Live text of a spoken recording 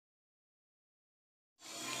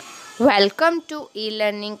Welcome to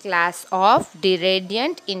e-learning class of the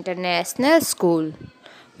Radiant International School.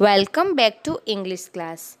 Welcome back to English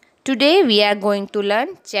class. Today we are going to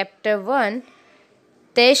learn chapter 1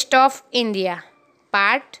 Taste of India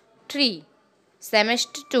part 3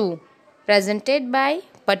 semester 2 presented by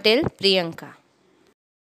Patel Priyanka.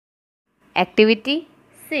 Activity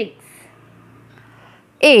 6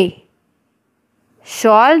 A.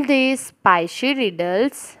 Solve these spicy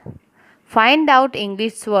riddles. Find out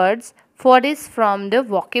English words for this from the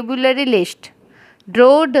vocabulary list.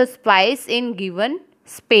 Draw the spice in given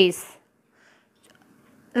space.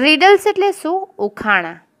 Riddles એટલે શું?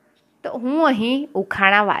 ઉખાણા. તો હું અહીં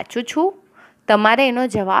ઉખાણા વાંચું છું. તમારે એનો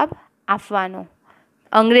જવાબ આપવાનો.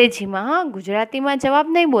 અંગ્રેજીમાં, હા, ગુજરાતીમાં જવાબ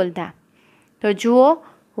નહીં બોલતા. તો જુઓ,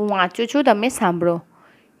 હું વાંચું છું, તમે સાંભળો.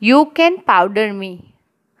 યુ કેન પાવડર મી.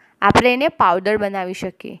 આપણે એને પાવડર બનાવી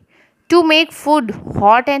શકીએ. To make food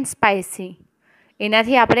hot and spicy.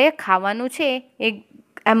 એનાથી આપણે ખાવાનું છે એ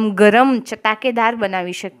આમ ગરમ ચટાકેદાર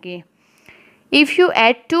બનાવી શકીએ. If you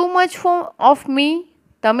add too much of me.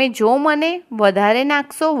 તમે જો મને વધારે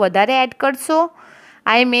નાખશો, વધારે એડ કરશો,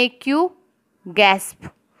 આઈ મેક યુ ગેસ્પ.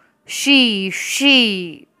 શી.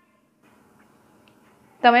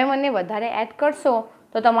 તમે મને વધારે એડ કરશો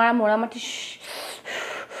તો તમારા મોઢામાંથી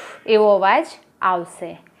એવો અવાજ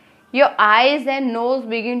આવશે. Your eyes and nose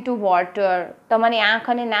begin two water. તમારી આંખ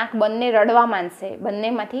અને નાક બંને રડવા માંડશે,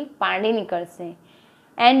 બંનેમાંથી પાણી નીકળશે.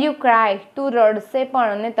 And you cry. તું રડશે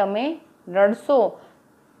પણ અને તમે રડશો.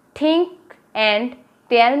 થિંક એન્ડ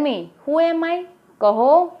ટેલ મી હુ એમ આઈ.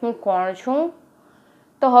 કહો હું કોણ છું.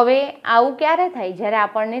 તો હવે આવું ક્યારે થાય? જ્યારે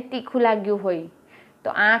આપણને તીખું લાગ્યું હોય તો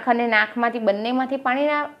આંખ અને નાકમાંથી બંનેમાંથી પાણી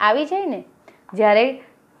આવી જાય ને. જ્યારે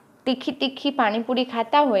તીખી પાણીપુરી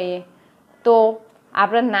ખાતા હોઈએ તો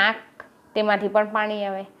આપણા નાક તેમાંથી પણ પાણી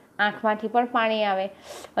આવે, આંખમાંથી પણ પાણી આવે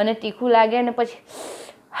અને તીખું લાગે અને પછી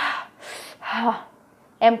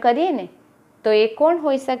એમ કરીએ ને તો એ કોણ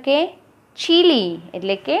હોઈ શકે? ચીલી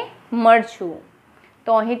એટલે કે મરચું.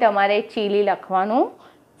 તો અહીં તમારે ચીલી લખવાનું,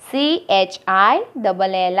 CHILLI,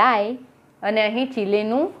 અને અહીં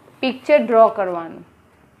ચીલીનું પિક્ચર ડ્રો કરવાનું.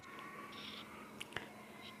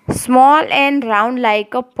 Small and round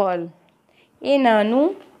like a Perl. એ નાનું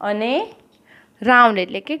અને રાઉન્ડ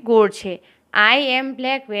એટલે કે ગોળ છે. આઈ એમ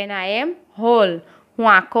black when I M hall. હું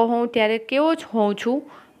આખો હોઉં ત્યારે કેવો જ હોઉં છું?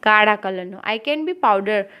 કાળા કલરનો. I can be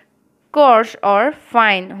powder course or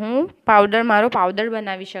fine. હું મારો પાવડર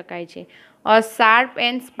બનાવી શકાય છે. અ sharp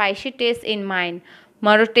and spicy test in mind.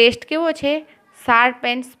 મારો ટેસ્ટ કેવો છે? શાર્પ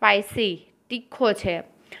એન્ડ સ્પાઇસી, તીખો છે.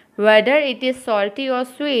 Weather it is salty or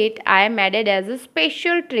sweet, I M added as a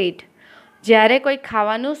special treat. જ્યારે કોઈ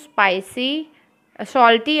ખાવાનું સ્પાઇસી,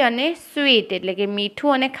 સોલ્ટી અને સ્વીટ એટલે કે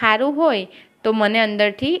મીઠું અને ખારું હોય તો મને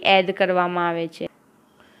અંદરથી એડ કરવામાં આવે છે.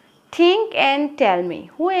 થિંક એન્ડ ટેલ મી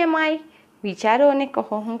હુ એમ આઈ. વિચારો અને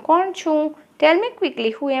કહો હું કોણ છું. ટેલ મી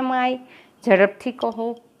ક્વિકલી હુ એમ આઈ. ઝડપથી કહો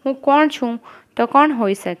હું કોણ છું. તો કોણ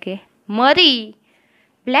હોઈ શકે? મરી.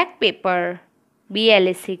 Black paper,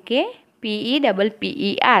 BLACK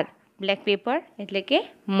PEPPER. Black paper એટલે કે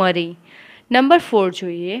મરી. નંબર 4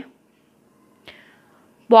 જોઈએ.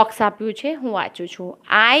 બોક્સ આપ્યું છે, હું વાંચું છું.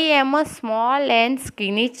 આઈ એમ અ સ્મોલ એન્ડ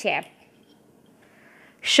સ્કિની ચેપ.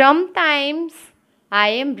 Sometimes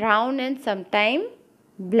I M brown and sometime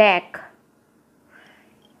black.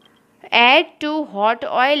 Add to hot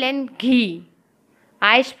oil and ઘી.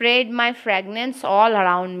 આઈ spread my fragrance all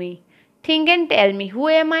around me. Think and tell me who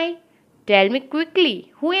M I. Tail me quickly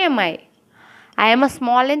who M I. I M a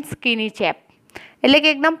small and સ્કિની ચેપ એટલે કે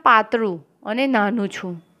એકદમ પાતળું અને નાનું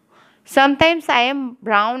છું. Sometimes I M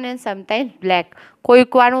brown and sometimes black.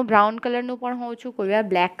 કોઈક વાર હું બ્રાઉન કલરનું પણ હોઉં છું, કોઈ વાર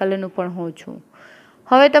બ્લેક કલરનું પણ હોઉં છું.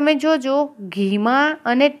 હવે તમે જોજો, ઘીમાં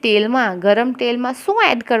અને તેલમાં, ગરમ તેલમાં શું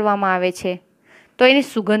એડ કરવામાં આવે છે તો એની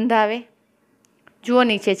સુગંધ આવે. જુઓ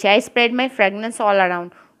નીચે છે, આઈ spread my fragrance all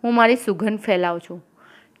around. હું મારી સુગંધ ફેલાવું છું.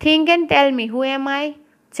 થિંક એન્ડ ટેલ મી હુ એમ આઈ.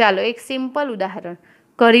 ચાલો એક સિમ્પલ ઉદાહરણ.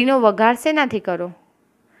 કરીનો વઘાર શેનાથી કરો?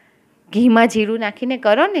 ઘીમાં જીરું નાખીને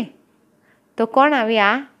કરો ને. તો કોણ આવે?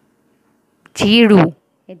 આ જીરું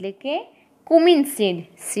એટલે કે કુમિન seed.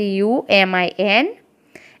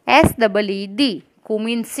 CUMINSEED.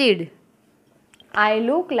 કુમિન seed. I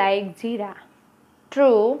look like jeera. True.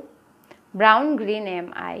 Brown green એમ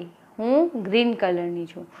આઈ. હું ગ્રીન કલરની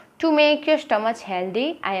છું. To make your stomach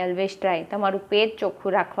healthy I always try. તમારું પેટ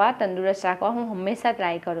ચોખ્ખું રાખવા, તંદુરસ્ત રાખવા હું હંમેશા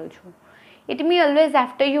ટ્રાય કરું છું. It me always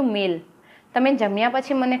after you mill. તમે જમ્યા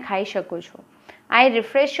પછી મને ખાઈ શકો છો. આઈ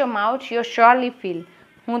refresh your mouth your surely feel.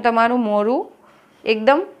 હું તમારું મોઢું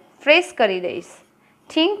એકદમ ફ્રેશ કરી દઈશ.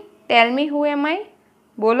 થિંક ટેલ મી હુ એમ આઈ.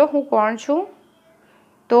 બોલો હું કોણ છું.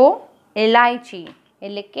 તો એલાયચી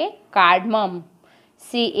એટલે કે કાર્ડમમ.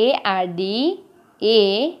 CARDAMOM,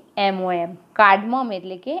 કાર્ડમમ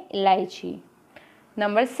એટલે કે ઇલાયચી.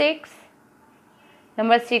 નંબર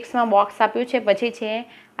 6માં બોક્સ આપ્યું છે, પછી છે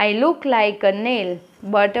I look like a nail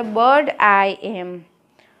but a bird આઈ એમ.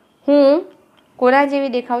 હું કોના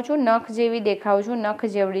જેવી દેખાઉં છું? નખ જેવી દેખાઉં છું, નખ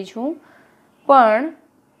જેવડી છું, પણ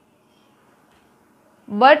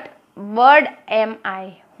બટ બર્ડ એમ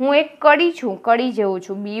આઈ, હું એક કડી છું, કડી જેવું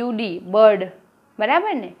છું, BUD બર્ડ,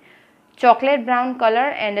 બરાબર ને. Chocolate brown colour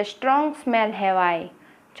and a strong smell have I,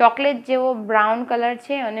 chocolate જેવો બ્રાઉન કલર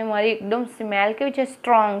છે અને મારી એકદમ સ્મેલ કેવી છે?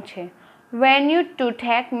 સ્ટ્રોંગ છે. When you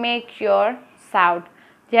ટૂથેક make your shout,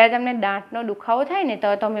 જ્યારે તમને દાંતનો દુખાવો થાય ને તો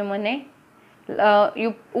તમે મને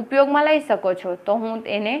ઉપયોગમાં લઈ શકો છો, તો હું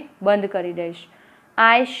એને બંધ કરી દઈશ.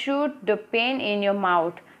 આઈ shoot the pen in your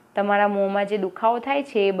mouth, તમારા મોંમાં જે દુખાવો થાય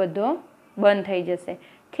છે એ બધો બંધ થઈ જશે.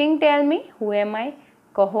 થિંક ટેલ મી હુ એમ આઈ,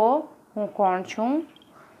 કહો હું કોણ છું.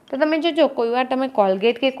 તો તમે જોજો કોઈ વાર તમે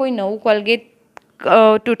કોલગેટ કે કોઈ નવું કોલગેટ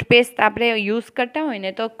ટૂથપેસ્ટ આપણે યુઝ કરતા હોય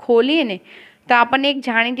ને તો ખોલીએ ને તો આપણને એક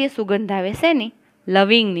જાણીતી સુગંધ આવે છે ને,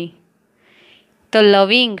 લવિંગની. તો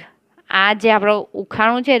લવિંગ, આ જે આપણો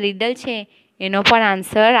ઉખાણું છે, રીડલ છે, એનો પણ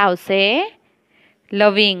આન્સર આવશે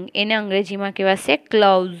લવિંગ. એને અંગ્રેજીમાં કહેવાશે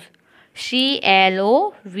ક્લવ્સ,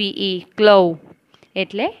 CLOVE, ક્લવ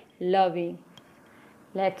એટલે લવિંગ.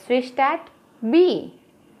 Let's V start. B,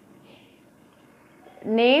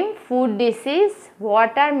 name food dishes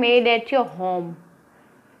what are made at your home.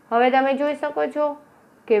 હવે તમે જોઈ શકો છો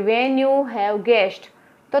કે વેન યુ હેવ ગેસ્ટ,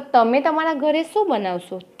 તો તમે તમારા ઘરે શું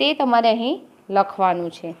બનાવશો તે તમારે અહીં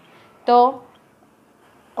લખવાનું છે. તો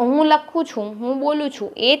હું લખું છું, હું બોલું છું,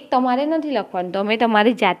 એ જ તમારે નથી લખવાનું. તમે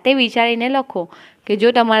તમારી જાતે વિચારીને લખો કે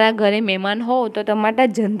જો તમારા ઘરે મહેમાન હોવ તો તમારા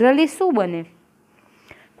જનરલી શું બને.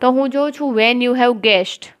 તો હું જોઉં છું વેન યુ હેવ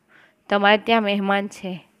ગેસ્ટ, તમારે ત્યાં મહેમાન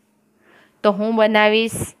છે, તો હું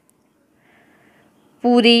બનાવીશ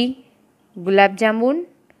પૂરી, ગુલાબજાંબુ,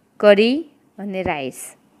 કઢી અને રાઈસ.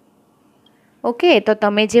 ઓકે, તો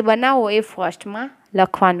તમે જે બનાવો એ ફર્સ્ટમાં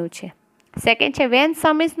લખવાનું છે. સેકન્ડ છે વેન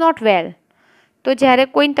સમ ઇઝ નોટ વેલ, તો જ્યારે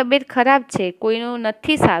કોઈની તબિયત ખરાબ છે, કોઈનું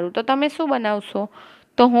નથી સારું, તો તમે શું બનાવશો?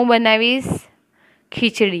 તો હું બનાવીશ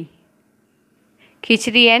ખીચડી,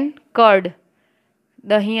 ખીચડી એન્ડ કર્ડ,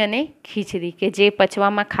 દહીં અને ખીચડી, કે જે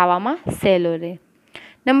પચવામાં ખાવામાં સહેલો રહે.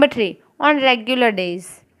 Number 3, on regular days,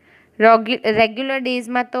 regular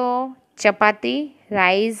ડેઝમાં તો ચપાતી,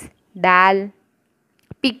 રાઈસ, દાલ,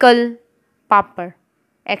 પિકલ, પાપડ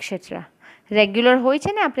એક્સેટ્રા રેગ્યુલર હોય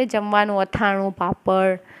છે ને આપણે જમવાનું, અથાણું,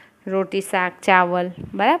 પાપડ, રોટી, શાક, ચાવલ,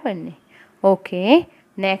 બરાબર ને. ઓકે,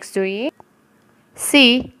 નેક્સ્ટ જોઈએ.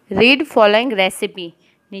 સી, રીડ ફોલોઈંગ રેસિપી,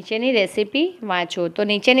 નીચેની રેસિપી વાંચો. તો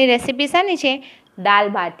નીચેની રેસિપી શાની છે? દાલ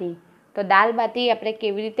બાટી. તો દાલ બાટી આપણે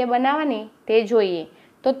કેવી રીતે બનાવવાની તે જોઈએ.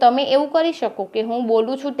 તો તમે એવું કરી શકો કે હું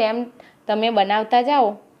બોલું છું તેમ તમે બનાવતા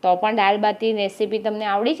જાઓ તો પણ દાલ બાટી રેસિપી તમને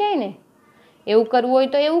આવડી જાય ને. એવું કરવું હોય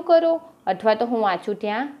તો એવું કરો, અથવા તો હું વાંચું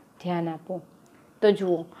ત્યાં ધ્યાન આપો. તો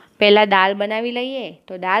જુઓ, પહેલાં દાળ બનાવી લઈએ.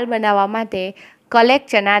 તો દાળ બનાવવા માટે collect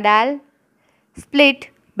chana dal, split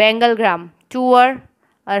Bengal gram, તુવર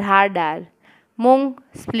અરહર dal, moong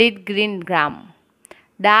split green gram,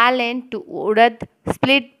 dal and ઉડદ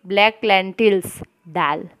split black લેન્ટિલ્સ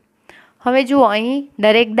દાળ. હવે જુઓ, અહીં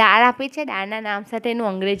દરેક દાળ આપી છે, દાળના નામ સાથે એનું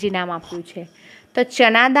અંગ્રેજી નામ આપ્યું છે. તો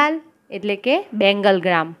ચના દાળ એટલે કે બેંગલ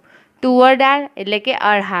ગ્રામ, તુવર દાળ એટલે કે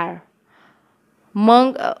અરહર,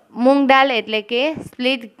 મૂંગ દાળ એટલે કે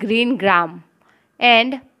split green gram,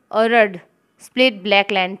 and અરડ split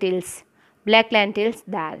black લેન્ટિલ્સ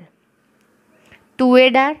દાળ. તુવેર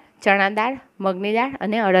દાળ, ચણા દાળ, મગની દાળ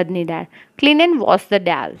અને અડદની દાળ. ક્લીન એન્ડ વોશ ધ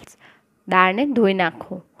દાળને ધોઈ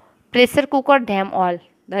નાખો. પ્રેશર કુકર ધેમ ઓલ,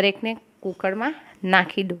 દરેકને કુકરમાં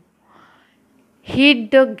નાખી દો. હીટ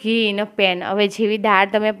ધ ઘી ઇન અ પેન, હવે જેવી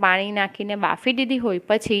દાળ તમે પાણી નાખીને બાફી દીધી હોય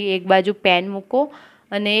પછી એક બાજુ પેન મૂકો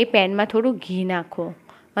અને એ પેનમાં થોડું ઘી નાખો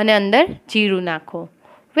અને અંદર જીરું નાખો.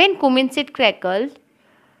 વેન કુમિન સીડ ક્રેકલ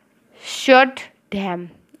શટ ધેમ,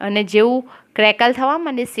 અને જેવું ક્રેકલ થવા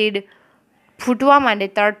માંડે, સીડ ફૂટવા માંડે,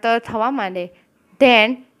 તરતર થવા માંડે,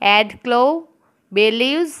 ધેન એડ ક્લોવ, બે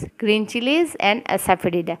લીવ્સ, ગ્રીન ચીલીઝ એન્ડ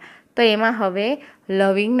એસાફેડીડા. તો એમાં હવે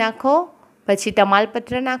લવિંગ નાખો, પછી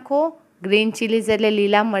તમાલપત્ર નાખો, ગ્રીન ચીલીઝ એટલે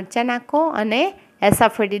લીલા મરચાં નાખો અને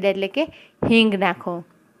એસાફેડીડા એટલે કે હિંગ નાખો.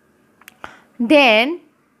 Than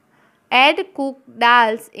add Cook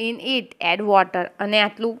દાલ્સ in it, add water, અને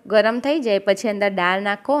આટલું ગરમ થઈ જાય પછી અંદર દાળ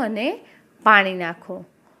નાખો અને પાણી નાખો.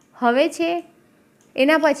 હવે છે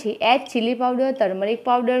એના પછી add chilli powder, turmeric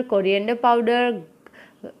powder, coriander powder,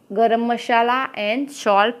 ગરમ મસાલા એન્ડ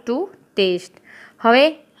સોલ્ટ ટુ ટેસ્ટ. હવે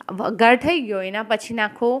વઘાર થઈ ગયો એના પછી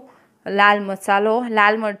નાખો લાલ મસાલો,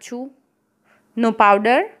 લાલ મરચુંનો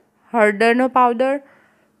પાવડર, હળદરનો પાવડર,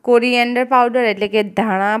 કોરિએન્ડર પાવડર એટલે કે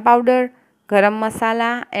ધાણા પાવડર, ગરમ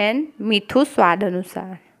મસાલા એન્ડ મીઠું સ્વાદ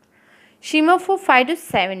અનુસાર. સિમર ફોર 5 to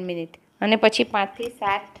 7 મિનિટ અને પછી 5 થી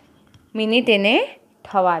 7 મિનિટ એને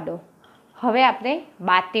થવા દો. હવે આપણે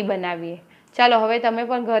બાટી બનાવીએ. ચાલો હવે તમે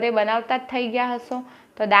પણ ઘરે બનાવતા જ થઈ ગયા હશો.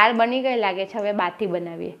 તો દાળ બની ગઈ લાગે છે, હવે બાટી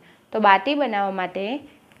બનાવીએ. તો બાટી બનાવવા માટે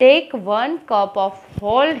tech 1 cup of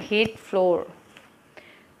whole wheat floor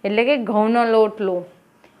એટલે કે ઘઉંનો લોટ લો.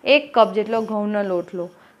 1 કપ જેટલો ઘઉંનો લોટ લો.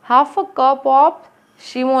 Half a cup of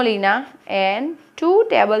સિમોલિના and 2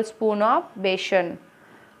 tablespoon of બેસન.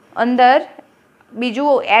 અંદર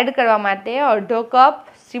બીજું એડ કરવા માટે અડધો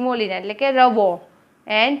કપ સિમોલિના એટલે કે રવો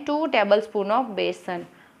એન્ડ 2 ટેબલસ્પૂન ઓફ બેસન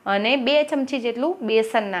અને 2 ચમચી જેટલું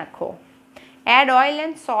બેસન નાખો. Add oil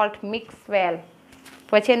and salt mix વેલ.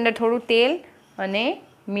 પછી અંદર થોડું તેલ અને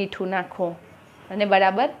મીઠું નાખો અને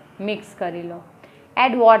બરાબર મિક્સ કરી લો.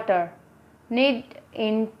 એડ વોટર નીડ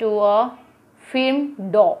ઇનટુ અ ફિર્મ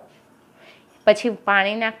ડો. પછી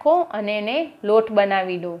પાણી નાખો અને એને લોટ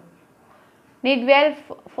બનાવી દો. Need well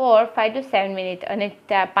four 5 to 7 minute અને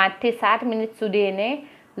 5 થી 7 મિનિટ સુધી એને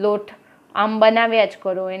લોટ આમ બનાવ્યા જ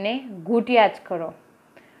કરો, એને ઘૂંટ્યા જ કરો.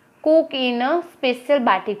 Cook in a special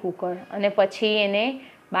baati cooker અને પછી એને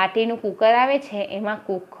બાટીનું કુકર આવે છે એમાં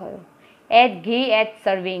કૂક કરો. એડ ઘી એટ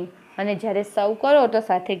સર્વિંગ અને જ્યારે સર્વ કરો તો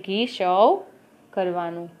સાથે ઘી સર્વ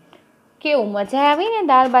કરવાનું. કેવું મજા આવી ને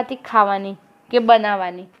દાળ બાટી ખાવાની કે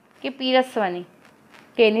બનાવવાની કે પીરસવાની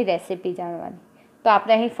કે એની રેસીપી જાણવાની. તો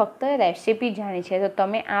આપણે અહીં ફક્ત રેસીપી જાણી છે, તો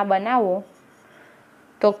તમે આ બનાવો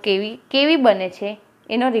તો કેવી બને છે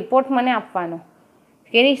એનો રિપોર્ટ મને આપવાનો.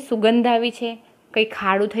 કેની સુગંધ આવી છે, કંઈ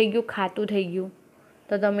ખાડું થઈ ગયું, ખાતું થઈ ગયું,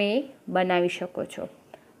 તો તમે એ બનાવી શકો છો.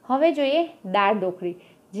 હવે જોઈએ દાળ ઢોકળી,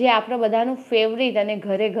 જે આપણે બધાનું ફેવરિટ અને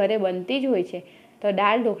ઘરે ઘરે બનતી જ હોય છે. તો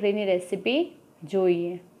દાળ ઢોકળીની રેસીપી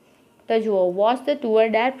જોઈએ. તો જુઓ, વોશ ધ તુવેર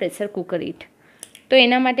દાળ પ્રેશર કુકર ઇટ. તો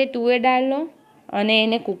એના માટે તુવેર દાળ લો અને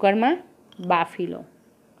એને કુકરમાં બાફી લો.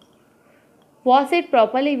 Wash it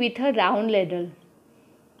properly with a round લેડલ.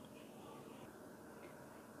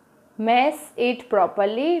 Mesh it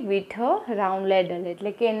properly with a round લેડલ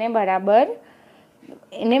એટલે કે એને બરાબર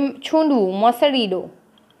એને છૂંદવું, મસળી દો.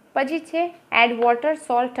 પછી છે add water,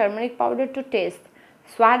 salt, turmeric powder two test.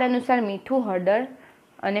 સ્વાદ અનુસાર મીઠું, હળદર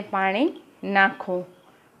અને પાણી નાખો.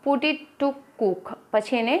 Put it to cook.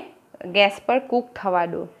 પછી એને ગેસ પર કૂક થવા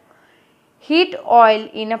દો. Heat oil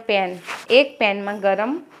in a pen. એક પેનમાં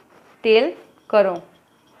ગરમ તેલ કરો.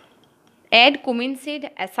 Add cumin seed,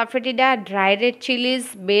 asafoetida, dry red chilies,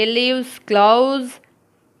 bay leaves, cloves,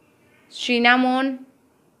 cinnamon,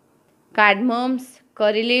 cardamoms,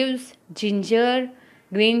 curry leaves, ginger,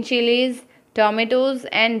 green chilies, tomatoes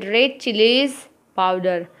and red chilies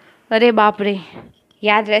powder. અરે બાપરે,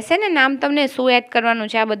 યાદ રહેશે ને નામ તમને શું એડ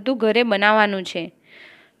કરવાનું છે? આ બધું ઘરે બનાવવાનું છે.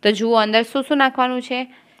 તો જુઓ અંદર શું શું નાખવાનું છે.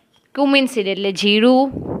 cumin seed એટલે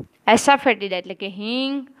જીરું, asafoetida એટલે કે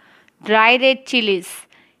હિંગ, ડ્રાય રેડ ચીલીઝ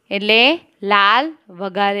એટલે લાલ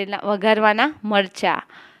વઘારવાના મરચાં,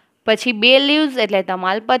 પછી બે લીવ્સ એટલે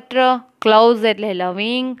તમાલપત્ર, ક્લોવ્સ એટલે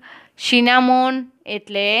લવિંગ, સિનામોન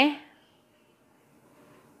એટલે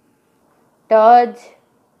તજ,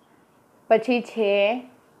 પછી છે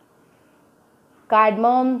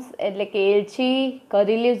કાર્ડમમ્સ એટલે કે એલચી,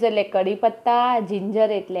 કરી લીવ્સ એટલે કડી પત્તા, જિંજર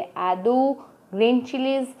એટલે આદુ, ગ્રીન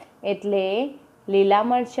ચીલીઝ એટલે લીલા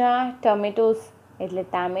મરચાં, ટમેટોસ એટલે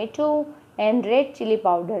ટામેટું એન્ડ રેડ ચીલી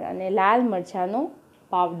પાવડર અને લાલ મરચાંનો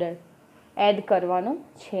પાવડર એડ કરવાનો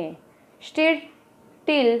છે. Stir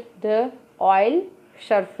till the oil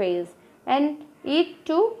surface and it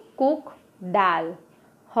to cook દાલ.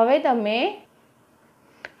 હવે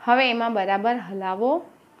એમાં બરાબર હલાવો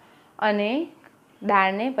અને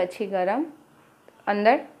દાળને પછી ગરમ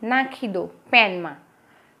અંદર નાખી દો પેનમાં,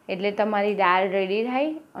 એટલે તમારી દાળ રેડી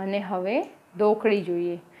થાય. અને હવે ઢોકળી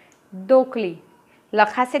જોઈએ. ઢોકળી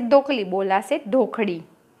લખાશે ઢોકળી, બોલાશે ઢોકળી.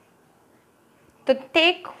 તો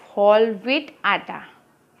ટેક હોલ વ્હીટ આટા.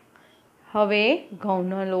 હવે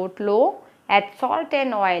ઘઉંનો લોટ લો. Add salt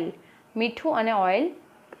and oil. મીઠું અને ઓઇલ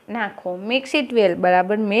નાખો. મિક્સ ઇટ વેલ.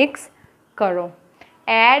 બરાબર મિક્સ કરો.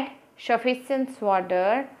 Add sufficient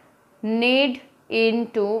water. Need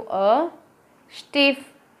into અ સ્ટીફ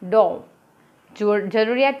ડો.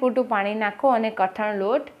 જરૂરિયાત પૂરતું પાણી નાખો અને કઠણ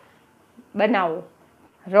લોટ બનાવો.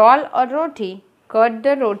 Role a roti. Cut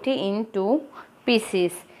the roti into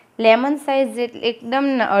pieces. Lemon size એકદમ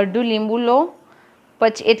અડધું લીંબુ લો,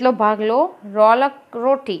 પછી એટલો ભાગ લો. રોલ અ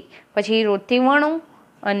રોટી. પછી રોટી વણો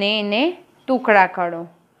અને એને ટુકડા કરો.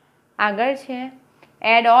 આગળ છે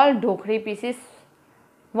add all dhokli pieces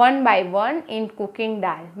 1 by 1 in cooking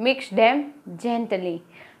dal. Mix them gently.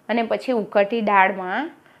 અને પછી ઉકળતી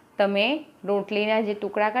દાળમાં તમે રોટલીના જે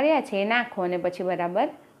ટુકડા કર્યા છે એ નાખો અને પછી બરાબર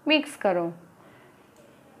મિક્સ કરો.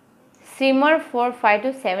 Simmer four 5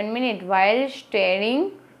 to 7 minute while stirring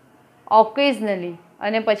occasionally.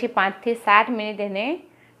 અને પછી 5 થી 7 મિનિટ એને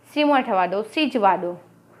સિમર થવા દો, સીજવા દો.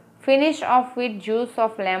 Finish of with juice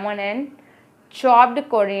of lemon and chopped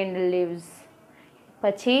coriander leaves.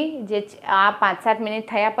 પછી જે આ 5-7 મિનિટ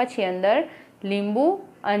થયા પછી અંદર લીંબુ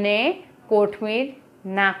અને કોથમીર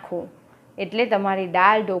નાખો એટલે તમારી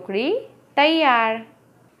દાળ ઢોકળી તૈયાર.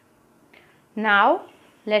 નાવ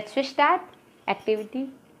let's V start activity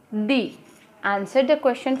D. Answer the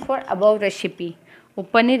question four above recipe.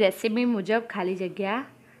 ઉપરની રેસિપી મુજબ ખાલી જગ્યા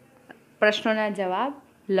પ્રશ્નોના જવાબ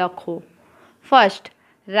લખો. First,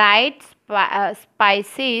 right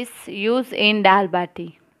spices use in દાલ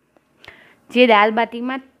બાટી. જે દાલ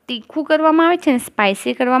બાટીમાં તીખું કરવામાં આવે છે ને,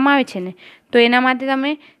 સ્પાઇસી કરવામાં આવે છે ને, તો એના માટે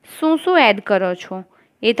તમે શું શું એડ કરો છો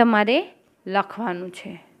એ તમારે લખવાનું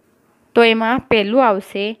છે. તો એમાં પહેલું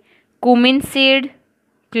આવશે cumin સીડ,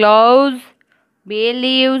 ક્લોવ્સ, બે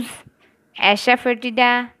leaves,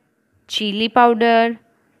 એસાફેટિડા, chilli powder,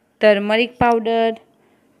 turmeric powder,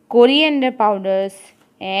 coriander powders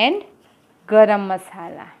and ગરમ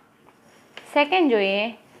મસાલા. સેકન્ડ જોઈએ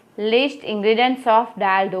લિસ્ટ ઇન્ગ્રીડિયન્ટ્સ ઓફ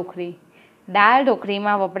દાળ ઢોકળી. દાળ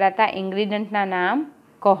ઢોકળીમાં વપરાતા ઇન્ગ્રીડિયન્ટના નામ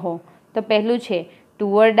કહો. તો પહેલું છે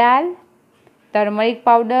તુવર દાળ, turmeric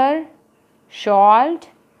powder, salt,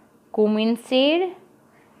 cumin seed,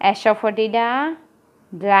 એસાફેટિડા,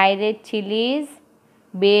 dry red chillies,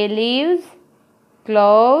 બે leaves,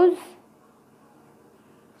 ક્લોવ્સ,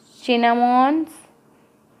 cinnamons,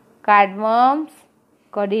 cardamoms,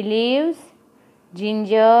 curry leaves,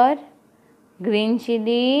 ginger, green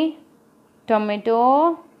chili, tomato,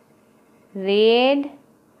 red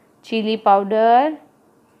chili powder,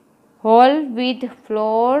 whole wheat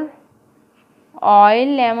flour,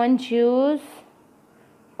 oil, lemon juice,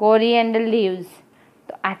 coriander leaves.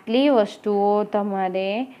 તો આટલી વસ્તુઓ તમારે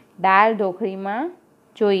દાળ ઢોકળીમાં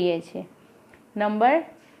જોઈએ છે. Number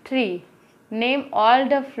 3, name all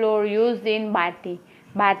the floor used in બાટી.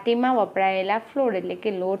 બાટીમાં વપરાયેલા floor એટલે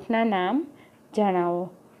કે લોટના નામ જણાવો.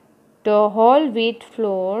 તો હોલ વ્હીટ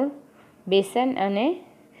ફ્લોર, બેસન અને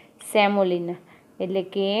સેમોલિના એટલે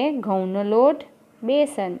કે ઘઉંનો લોટ,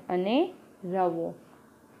 બેસન અને રવો.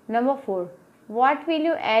 Number 4, what will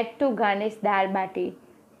you add to garnish દાળ બાટી.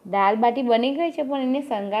 દાળ બાટી બની ગઈ છે પણ એને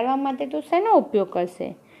શણગારવા માટે તો શેનો ઉપયોગ કરશે?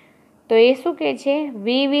 તો એ શું કહે છે?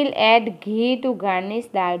 વી વિલ એડ ઘી ટુ ગાર્નિશ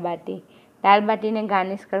દાળ બાટી. દાળ બાટીને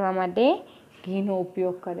ગાર્નિશ કરવા માટે ઘીનો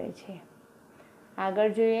ઉપયોગ કરે છે. આગળ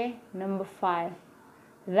જોઈએ નંબર 5,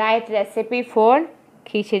 રાઇટ રેસિપી ફોર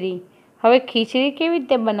ખીચડી. હવે ખીચડી કેવી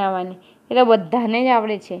રીતે બનાવવાની એ તો બધાને જ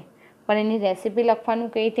આવડે છે, પણ એની રેસિપી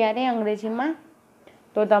લખવાનું કહે ત્યારે અંગ્રેજીમાં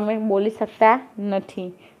તો તમે બોલી શકતા નથી.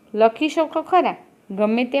 લખી શકો ખરા,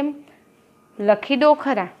 ગમે તેમ લખી દો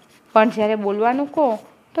ખરા, પણ જ્યારે બોલવાનું કહો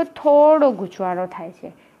તો થોડો ગૂંચવાડો થાય છે,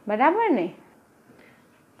 બરાબર ને?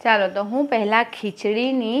 ચાલો તો હું પહેલાં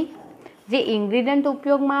ખીચડીની જે ઇન્ગ્રીડિયન્ટ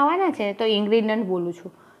ઉપયોગમાં આવવાના છે ને તો ઇન્ગ્રીડિયન્ટ બોલું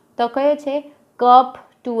છું. તો કયો છે? કપ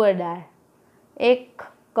તુવર દાળ, 1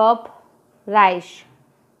 કપ રાઈસ,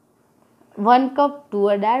 1 કપ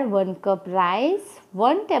તુવર દાળ, 1 કપ રાઈસ,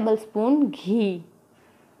 1 ટેબલસ્પૂન ઘી,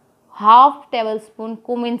 1/2 tablespoon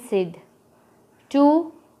cumin seed, 2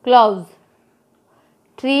 cloves,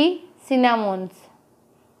 3 cinnamons,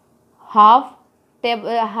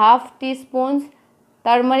 half teaspoon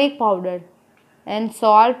turmeric powder and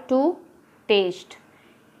salt to taste.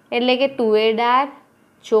 એટલે કે તુવેર દાળ,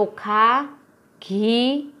 ચોખા, ઘી,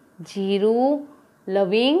 જીરું,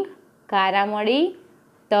 લવિંગ, કારા મરી,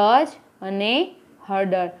 તજ અને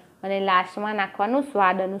હળદર અને લાસ્ટમાં નાખવાનું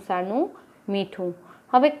સ્વાદ અનુસારનું મીઠું.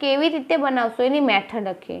 હવે કેવી રીતે બનાવશો એની મેથડ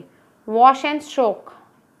લખીએ. વોશ એન્ડ સોક,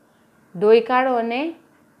 ધોઈ કાઢો અને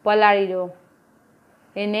પલાળી દો,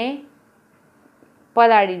 એને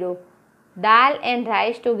પલાળી દો. દાલ and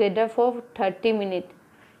rice together four 30 minute,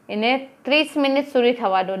 એને 30 મિનિટ સુધી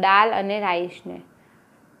થવા દો દાલ અને રાઈસને.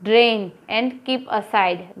 ડ્રેઇન એન્ડ કીપ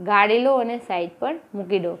અસાઇડ, ગાળી લો અને સાઈડ પર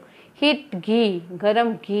મૂકી દો. હીટ ઘી,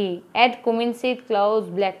 ગરમ ઘી. Add cumin seed, cloves,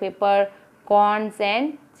 black paper, કોર્ન્સ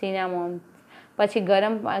and Cinnamon. પછી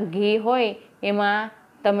ગરમ ઘી હોય એમાં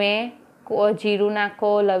તમે જીરું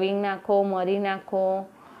નાખો, લવિંગ નાખો, મરી નાખો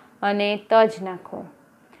અને તજ નાખો.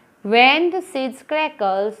 વેન ધ સીડ્સ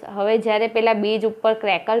ક્રેકલ્સ, હવે જ્યારે પેલા બીજ ઉપર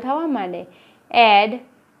ક્રેકલ થવા માંડે, add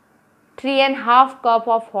 3.5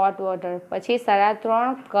 cup of hot water, પછી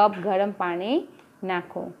 3.5 કપ ગરમ પાણી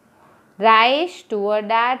નાખો. Rice, તુવર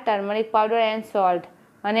dal, turmeric powder and salt,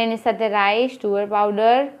 અને એની સાથે રાઈસ, તુવર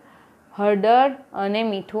પાવડર, હળદર અને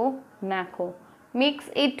મીઠું નાખો. મિક્સ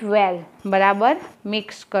ઇટ વેલ, બરાબર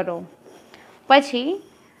મિક્સ કરો. પછી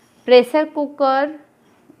pressure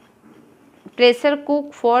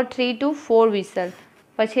Cook four 3 to 4 whistle,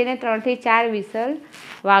 પછી એને 3 થી 4 વિસલ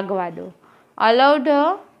વાગવા દો. અલાઉ the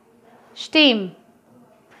steam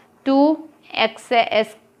two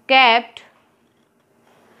escape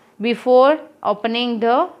before opening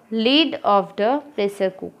the lid of the pressure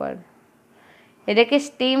cooker. એટલે કે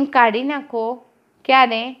સ્ટીમ કાઢી નાખો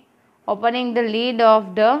ક્યારે? Opening the lead of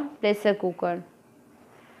the pressure cooker.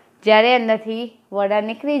 જ્યારે અંદરથી વડા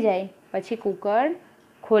નીકળી જાય પછી કુકર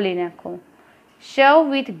ખોલી નાખો.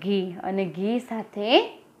 સર્વ વિથ ઘી, અને ઘી સાથે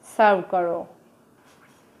સર્વ કરો.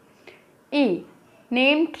 E.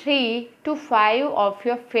 Name 3 to 5 of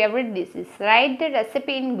your favorite dishes. Write the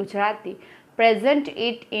recipe in Gujarati. Present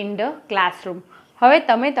it in the classroom. હવે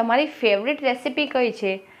તમે તમારી ફેવરેટ રેસિપી કઈ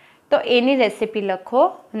છે તો એની રેસિપી લખો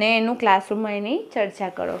અને એનું ક્લાસરૂમમાં એની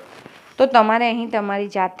ચર્ચા કરો. તો તમારે અહીં તમારી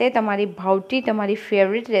જાતે તમારી ભાવતી તમારી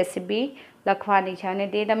ફેવરેટ રેસિપી લખવાની છે અને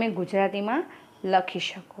તે તમે ગુજરાતીમાં લખી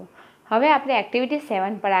શકો. હવે આપણે એક્ટિવિટી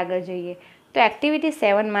 7 પર આગળ જઈએ. તો એક્ટિવિટી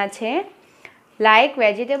 7માં છે like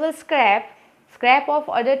vegetable scrap of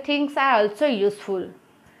other things are also useful.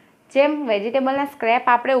 જેમ વેજીટેબલના સ્ક્રેપ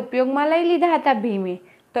આપણે ઉપયોગમાં લઈ લીધા હતા ભીમે,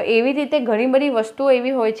 તો એવી રીતે ઘણી બધી વસ્તુઓ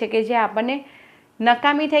એવી હોય છે કે જે આપણને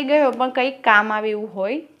નકામી થઈ ગઈ હોય પણ કંઈક કામ આવે એવું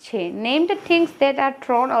હોય છે. Name the things that are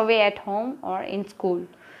thrown અવે at home or in school.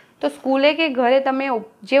 તો સ્કૂલે કે ઘરે તમે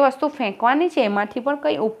જે વસ્તુ ફેંકવાની છે એમાંથી પણ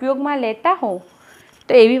કંઈ ઉપયોગમાં લેતા હો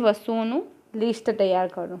તો એવી વસ્તુઓનું લિસ્ટ તૈયાર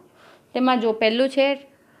કરો. તેમાં જો પહેલું છે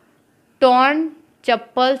ટોર્ન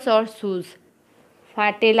ચપ્પલ્સ ઓર શૂઝ.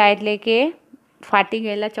 ફાટેલા એટલે કે ફાટી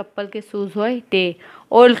ગયેલા ચપ્પલ કે શૂઝ હોય તે.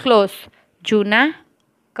 ઓલ્ડ ક્લોથ્સ જૂના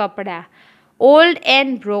કપડાં. Old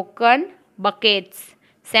and broken buckets,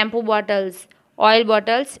 shampoo bottles, oil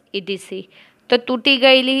bottles etc. તો તૂટી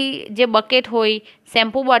ગયેલી જે બકેટ હોય,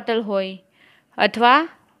 શેમ્પૂ બોટલ હોય અથવા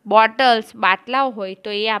બોટલ્સ બાટલાઓ હોય તો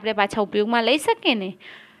એ આપણે પાછા ઉપયોગમાં લઈ શકીએ ને.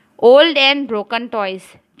 ઓલ્ડ એન્ડ બ્રોકન ટોયસ,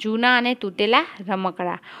 જૂના અને તૂટેલા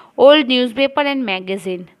રમકડા. ઓલ્ડ ન્યૂઝપેપર એન્ડ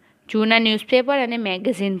મેગેઝિન, જૂના ન્યૂઝપેપર અને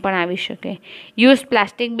મેગેઝિન પણ આવી શકે. Use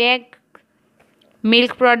plastic bag,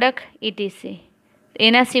 milk product etc.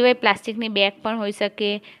 એના સિવાય પ્લાસ્ટિકની બેગ પણ હોઈ શકે,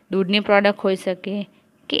 દૂધની પ્રોડક્ટ હોઈ શકે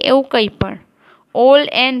કે એવું કંઈ પણ. Old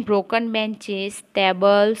and broken benches,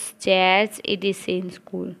 tables, chairs etc in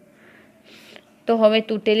school. તો હવે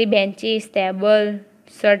તૂટેલી બેન્ચીસ, ટેબલ,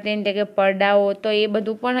 સર્ટેન એટલે કે પડદાઓ, તો એ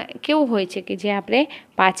બધું પણ કેવું હોય છે કે જે આપણે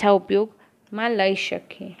પાછા ઉપયોગમાં લઈ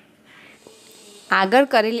શકીએ.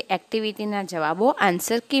 આગળ કરેલી એક્ટિવિટીના જવાબો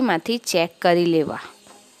આન્સર કીમાંથી ચેક કરી લેવા.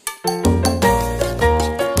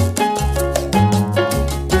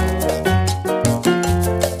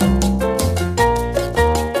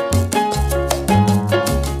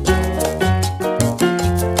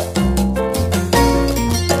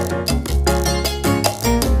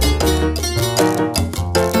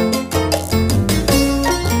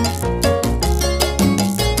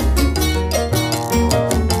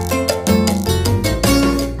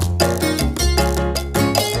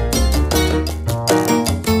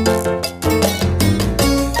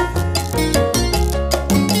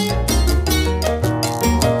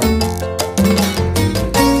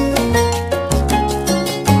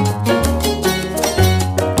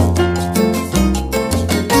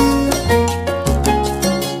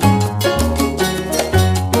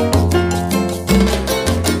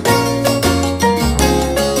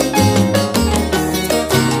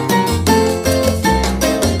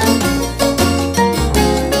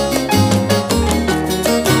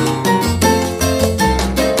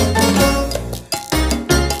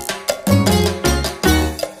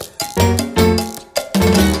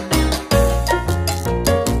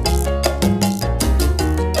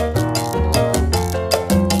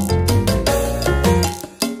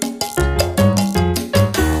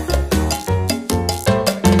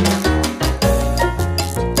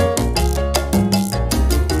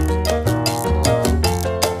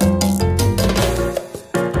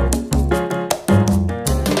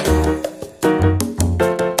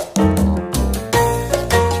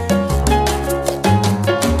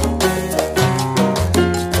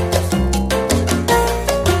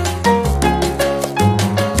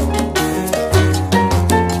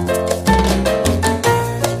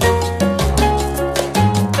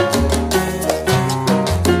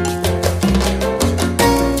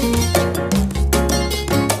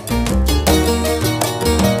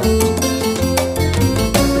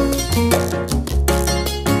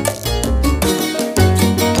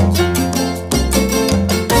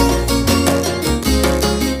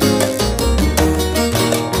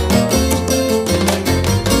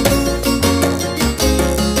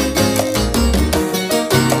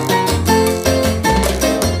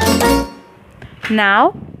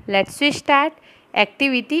 Now let's we start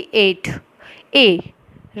activity 8. A.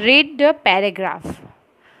 Read the paragraph.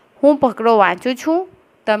 હું ફકરો વાંચું છું,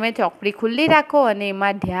 તમે ચોપડી ખુલ્લી રાખો અને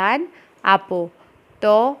એમાં ધ્યાન આપો.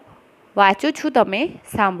 તો વાંચું છું, તમે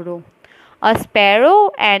સાંભળો. A sparrow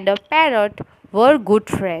and a parrot were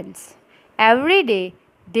good friends. Every day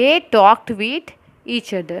they talked with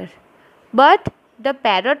each other. But the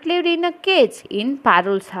parrot lived in a cage in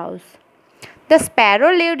Parul's house. The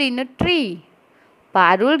sparrow lived in a tree.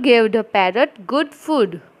 Parul gave the parrot good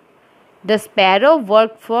food. The sparrow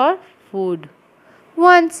worked for food.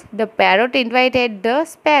 Once the parrot invited the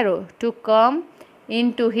sparrow to come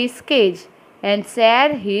into his cage and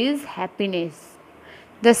share his happiness.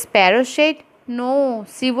 The sparrow said no,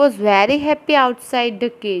 she was very happy outside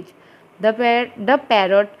the cage. The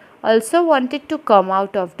parrot also wanted to come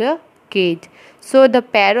out of the cage, so the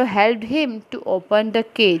parrot helped him to open the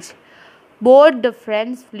cage. Both the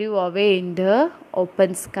friends flew away in the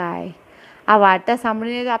open sky. આ વાર્તા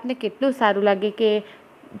સાંભળીને તો આપને કેટલું સારું લાગે કે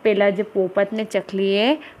પેલા જે પોપટને ચકલીએ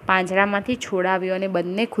પાંજરામાંથી છોડાવ્યો અને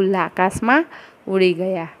બંને ખુલ્લા આકાશમાં ઉડી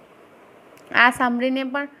ગયા. આ સાંભળીને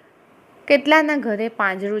પણ કેટલાના ઘરે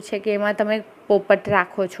પાંજરું છે કે એમાં તમે પોપટ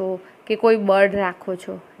રાખો છો કે કોઈ બર્ડ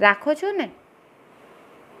રાખો છો ને,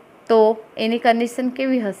 તો એની કન્ડિશન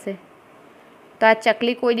કેવી હશે? તો આ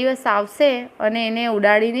ચકલી કોઈ દિવસ આવશે અને એને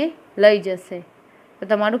ઉડાડીને લઈ જશે, તો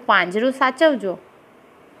તમારું પાંજરું સાચવજો,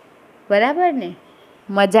 બરાબર ને?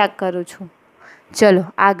 મજાક કરું છું. ચલો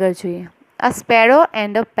આગળ જોઈએ. A sparrow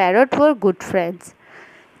and a parrot var good friends.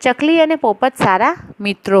 ચકલી અને પોપટ સારા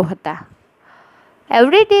મિત્રો હતા.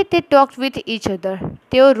 એવરી ડે તે ટોક્ડ વિથ ઇચ અધર.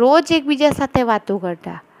 તેઓ રોજ એકબીજા સાથે વાતો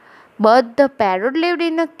કરતા. But the parrot લિવ્ડ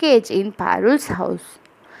in a cage in Parul's house.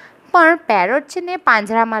 પણ પેરોટ છે ને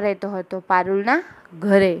પાંજરામાં રહેતો હતો પારુલના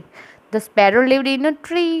ઘરે. The sparrow લિવ્ડ in a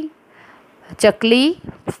tree. ચકલી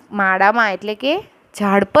માળામાં એટલે કે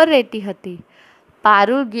ઝાડ પર રહેતી હતી.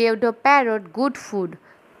 Parul gave the parrot good food.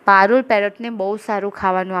 Parul પેરોટને બહુ સારું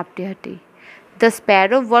ખાવાનું આપતી હતી. The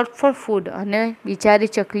sparrow work for food. અને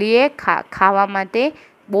બિચારી ચકલીએ ખાવા માટે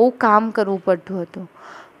બહુ કામ કરવું પડતું હતું.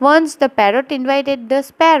 Once the parrot invited the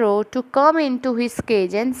sparrow to come in to his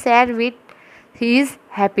cage and share with his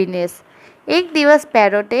happiness. એક દિવસ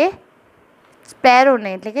પેરોટે સ્પેરોને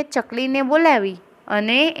એટલે કે ચકલીને બોલાવી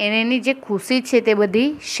અને એની જે ખુશી છે તે બધી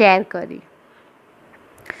શેર કરી.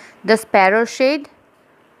 The sparrow said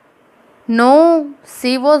no,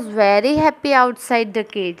 she was very happy outside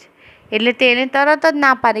the cage. એટલે તેને તરત જ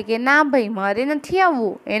ના પાડી કે ના ભાઈ મારે નથી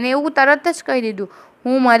આવવું. એને એવું તરત જ કહી દીધું,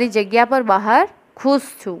 હું મારી જગ્યા પર બહાર ખુશ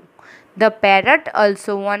છું. The parrot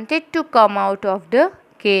also wanted to come out of the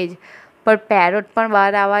cage. પણ પેરોટ પણ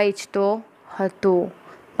બહાર આવવા ઈચ્છતો હતો,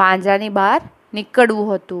 પાંજરાની બહાર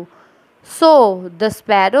નીકળવું હતું. સો the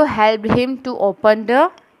sparrow હેલ્પ્ડ him to open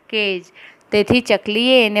the cage. તેથી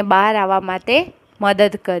ચકલીએ એને બહાર આવવા માટે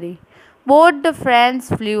મદદ કરી. બોથ ધ ફ્રેન્ડ્સ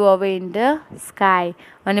ફ્લ્યુ અવે ઇન ધ સ્કાય.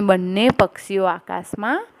 અને બંને પક્ષીઓ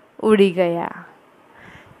આકાશમાં ઉડી ગયા.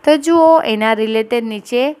 તો જુઓ, એના રિલેટેડ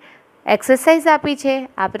નીચે એક્સરસાઇઝ આપી છે.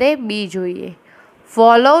 આપણે બી જોઈએ.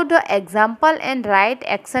 Follow the example and write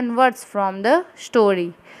action words from the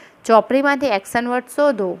story. ચોપડીમાંથી action word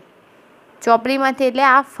શોધો. ચોપડીમાંથી એટલે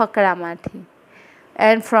આ ફકરામાંથી.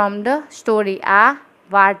 એન્ડ ફ્રોમ ધ સ્ટોરી, આ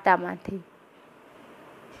વાર્તામાંથી.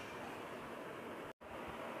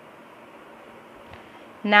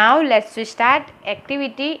 Now let's start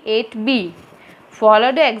activity 8B. Follow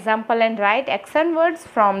the example and write action words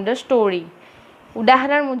from the story.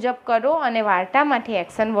 ઉદાહરણ મુજબ કરો અને વાર્તામાંથી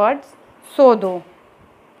action words શોધો.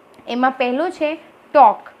 એમાં પહેલું છે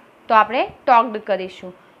ટોક, તો આપણે ટોક્ડ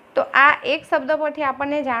કરીશું. તો આ એક શબ્દ પરથી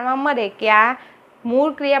આપણને જાણવા મળે કે આ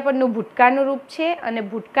મૂળ ક્રિયાપદનું ભૂતકાળનું રૂપ છે અને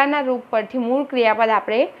ભૂતકાળના રૂપ પરથી મૂળ ક્રિયાપદ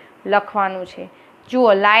આપણે લખવાનું છે. જુઓ,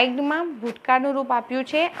 લાઇકમાં ભૂતકાળનું રૂપ આપ્યું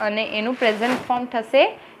છે અને એનું પ્રેઝન્ટ ફોર્મ થશે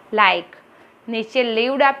લાઇક. નીચે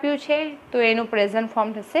લીવડ આપ્યું છે તો એનું પ્રેઝન્ટ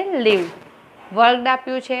ફોર્મ થશે લીવ. વર્કડ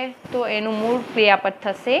આપ્યું છે તો એનું મૂળ ક્રિયાપદ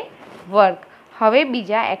થશે વર્ક. હવે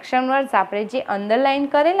બીજા એક્શન વર્ડ્સ આપણે જે અંડરલાઇન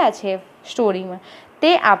કરેલા છે સ્ટોરીમાં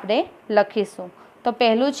તે આપણે લખીશું. તો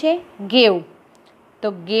પહેલું છે ગેવ.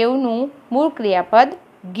 તો ગેવનું મૂળ ક્રિયાપદ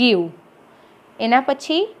ગીવ. એના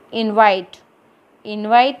પછી ઇન્વાઇટ.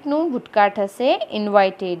 ઇન્વાઇટનું ભૂતકાળ થશે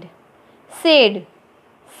ઇન્વાઇટેડ. સેડ.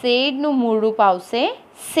 સેડનું મૂળ રૂપ આવશે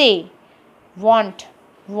સે. વોન્ટ.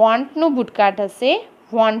 વોન્ટનું ભૂતકાળ થશે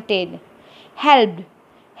વોન્ટેડ. હેલ્પ્ડ.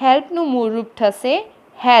 હેલ્પનું મૂળ રૂપ થશે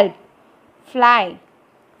હેલ્પ. ફ્લાય.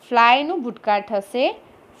 ફ્લાયનું ભૂતકાળ થશે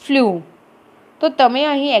ફ્લ્યુ. તો તમે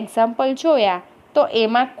અહીં એક્ઝામ્પલ જોયા તો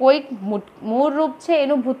એમાં કોઈક મૂળ રૂપ છે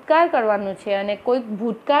એનું ભૂતકાળ કરવાનું છે અને કોઈક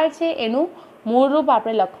ભૂતકાળ છે એનું મૂળ રૂપ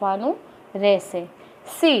આપણે લખવાનું રહેશે.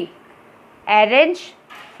 C. Arrange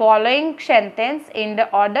following sentence in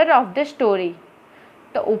the order of the story.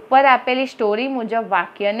 તો ઉપર આપેલી સ્ટોરી મુજબ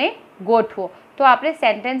વાક્યને ગોઠવો. તો આપણે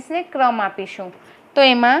સેન્ટેન્સને ક્રમ આપીશું. તો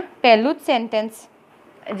એમાં પહેલું જ સેન્ટેન્સ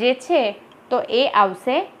જે છે તો એ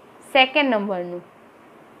આવશે સેકન્ડ નંબરનું.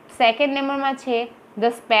 સેકન્ડ નંબરમાં છે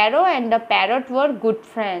the sparrow and the parrot var good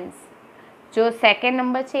friends. જો સેકન્ડ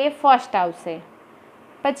નંબર છે એ ફર્સ્ટ આવશે.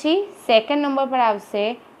 પછી સેકન્ડ નંબર પર આવશે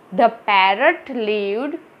the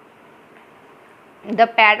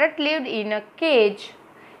parrot lived in a cage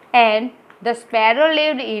and the sparrow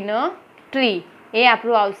lived in a tree. એ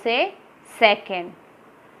આપણું આવશે સેકન્ડ.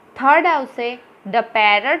 થર્ડ આવશે the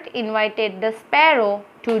parrot invited the sparrow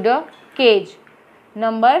to the cage.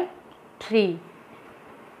 Number 3.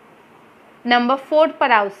 Number 4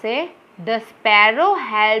 પર આવશે the sparrow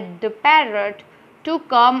help the parrot to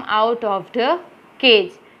come out of the cage.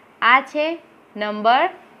 આ છે number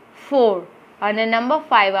 4. અને number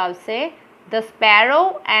 5 આવશે the sparrow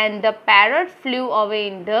and the parrot flew અવે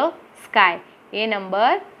in the sky. A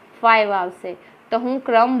number 5 આવશે. તો હું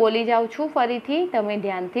ક્રમ બોલી જાઉં છું ફરીથી, તમે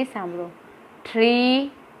ધ્યાનથી સાંભળો.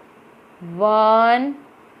 3, 1,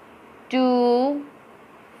 2,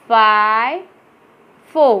 5,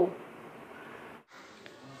 4.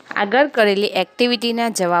 આગળ કરેલી એક્ટિવિટીના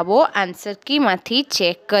જવાબો આન્સર કીમાંથી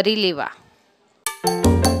ચેક કરી લેવા.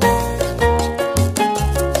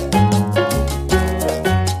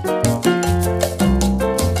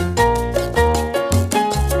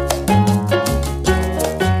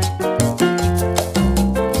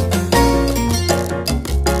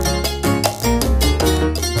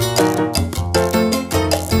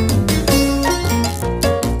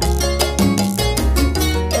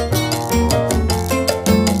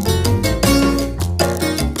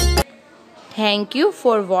 Thank you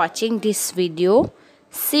for watching this video.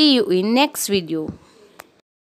 See you in next video.